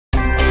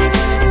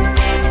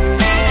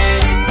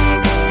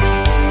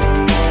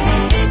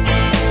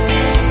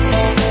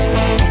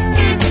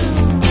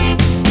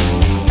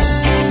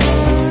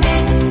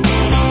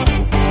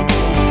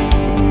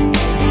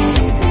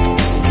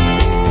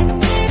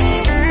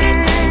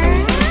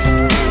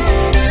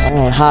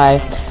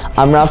Hi,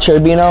 I'm Ralph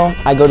Cherubino.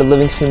 I go to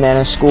Livingston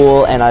Manor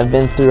School and I've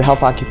been through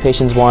Health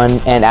Occupations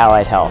 1 and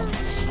Allied Health.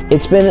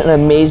 It's been an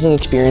amazing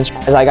experience.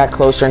 As I got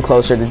closer and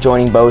closer to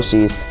joining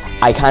BOCES,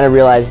 I kind of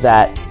realized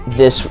that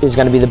this is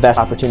going to be the best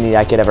opportunity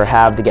I could ever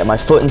have to get my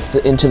foot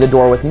into the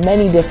door with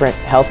many different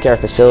healthcare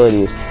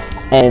facilities.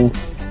 And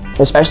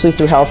especially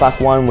through Health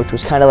Oc 1, which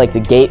was kind of like the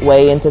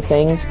gateway into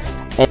things.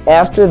 And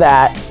after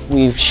that,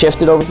 we've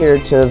shifted over here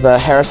to the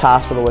Harris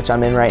Hospital, which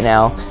I'm in right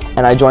now,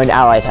 and I joined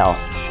Allied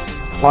Health.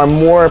 Our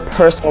more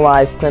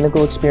personalized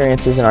clinical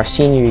experiences in our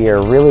senior year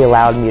really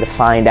allowed me to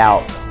find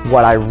out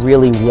what I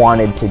really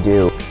wanted to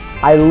do.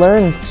 I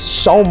learned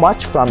so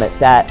much from it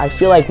that I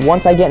feel like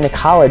once I get into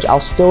college, I'll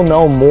still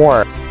know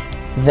more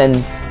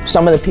than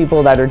some of the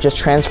people that are just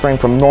transferring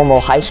from normal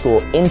high school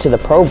into the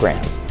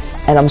program.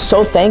 And I'm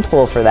so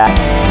thankful for that.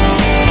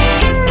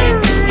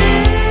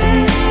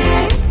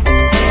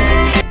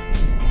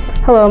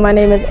 Hello, my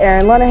name is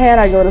Aaron Lenahan.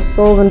 I go to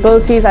Sullivan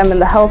BOCES. I'm in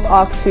the Health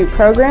Oc 2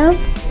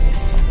 program.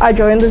 I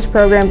joined this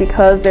program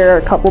because there are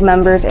a couple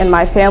members in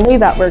my family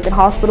that work in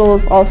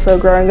hospitals. Also,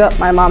 growing up,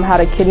 my mom had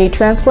a kidney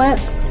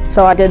transplant,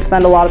 so I did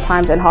spend a lot of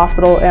times in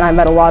hospital and I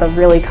met a lot of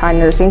really kind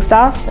nursing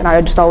staff, and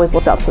I just always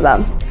looked up to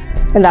them.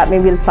 And that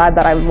made me decide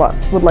that I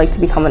would like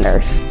to become a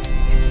nurse.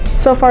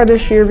 So far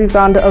this year, we've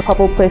gone to a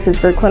couple places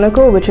for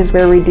clinical, which is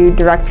where we do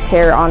direct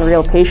care on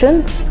real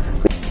patients.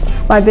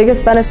 My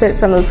biggest benefit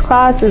from this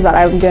class is that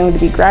I'm going to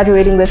be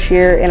graduating this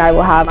year and I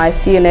will have my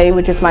CNA,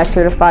 which is my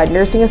certified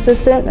nursing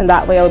assistant, and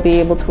that way I'll be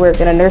able to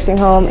work in a nursing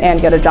home and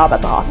get a job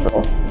at the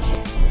hospital.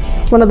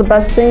 One of the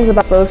best things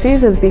about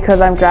BOCES is because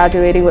I'm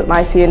graduating with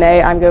my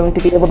CNA, I'm going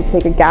to be able to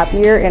take a gap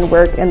year and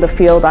work in the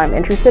field I'm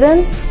interested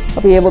in.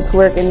 I'll be able to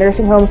work in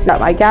nursing homes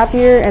throughout my gap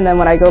year, and then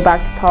when I go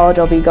back to college,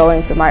 I'll be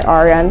going for my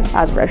RN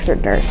as a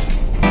registered nurse.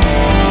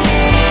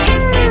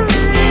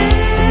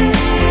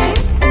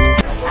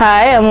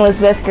 Hi, I'm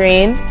Elizabeth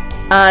Green.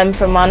 I'm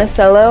from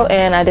Monticello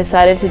and I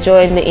decided to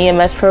join the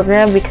EMS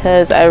program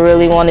because I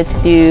really wanted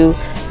to do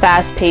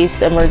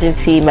fast-paced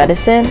emergency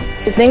medicine.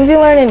 The things you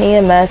learn in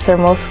EMS are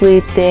mostly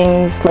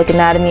things like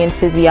anatomy and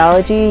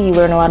physiology. You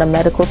learn a lot of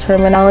medical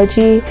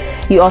terminology.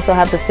 You also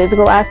have the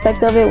physical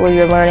aspect of it where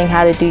you're learning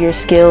how to do your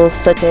skills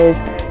such as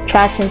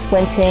traction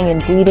splinting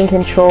and bleeding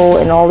control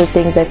and all the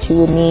things that you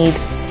would need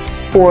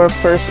for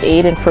first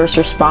aid and first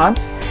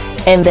response.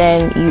 And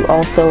then you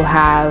also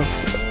have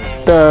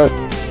the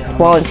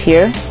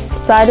volunteer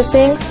side of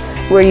things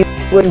where you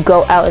would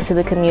go out into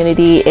the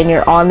community and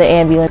you're on the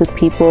ambulance with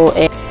people,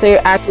 and so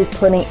you're actually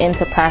putting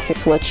into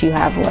practice what you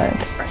have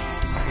learned.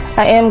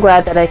 I am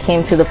glad that I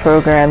came to the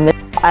program.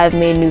 I've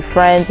made new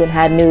friends and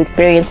had new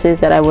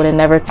experiences that I would have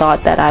never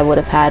thought that I would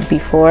have had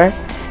before,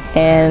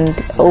 and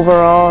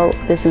overall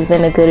this has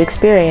been a good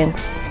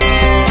experience.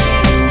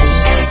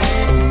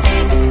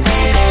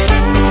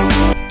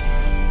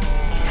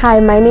 Hi,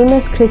 my name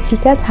is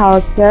Kritika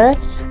Talakar.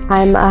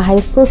 I'm a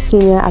high school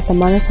senior at the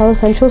Monticello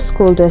Central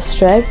School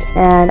District,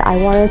 and I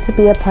wanted to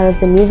be a part of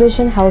the New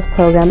Vision Health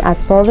program at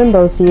Sullivan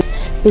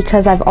BOCES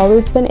because I've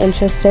always been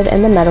interested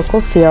in the medical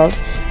field,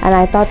 and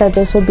I thought that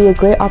this would be a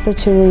great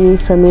opportunity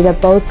for me to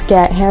both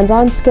get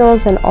hands-on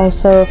skills and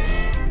also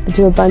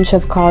do a bunch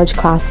of college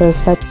classes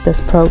such as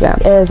this program.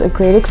 It is a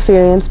great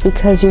experience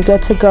because you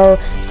get to go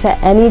to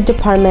any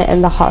department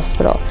in the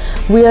hospital.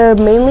 We are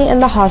mainly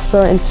in the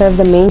hospital instead of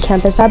the main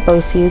campus at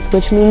BOCES,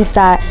 which means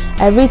that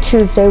every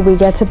Tuesday we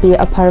get to be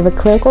a part of a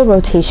clinical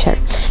rotation.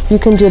 You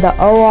can do the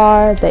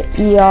OR, the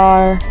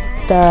ER,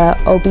 the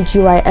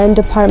OBGYN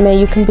department.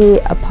 You can be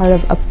a part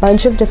of a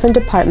bunch of different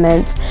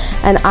departments,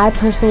 and I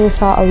personally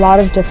saw a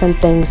lot of different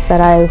things that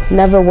I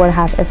never would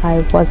have if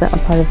I wasn't a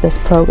part of this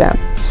program.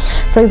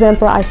 For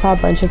example, I saw a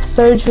bunch of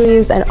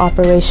surgeries and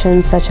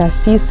operations such as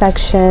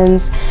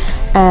C-sections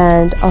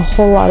and a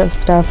whole lot of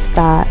stuff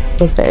that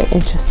was very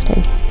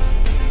interesting.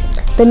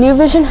 The New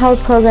Vision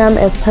Health program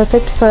is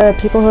perfect for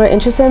people who are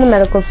interested in the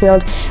medical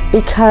field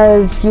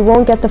because you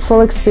won't get the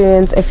full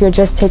experience if you're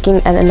just taking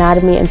an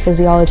anatomy and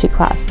physiology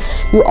class.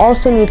 You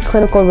also need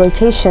clinical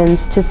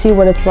rotations to see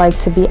what it's like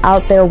to be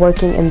out there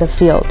working in the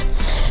field.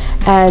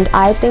 And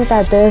I think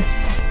that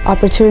this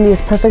opportunity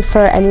is perfect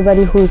for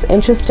anybody who's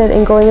interested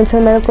in going into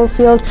the medical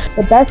field.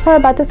 The best part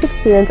about this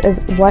experience is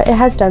what it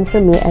has done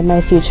for me and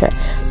my future.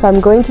 So I'm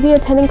going to be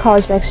attending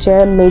college next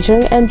year,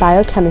 majoring in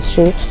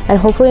biochemistry, and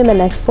hopefully in the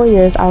next 4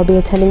 years I'll be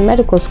attending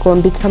medical school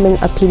and becoming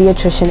a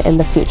pediatrician in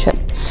the future.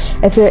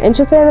 If you're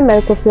interested in the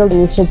medical field,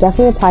 then you should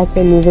definitely apply to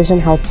the New Vision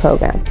Health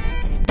program.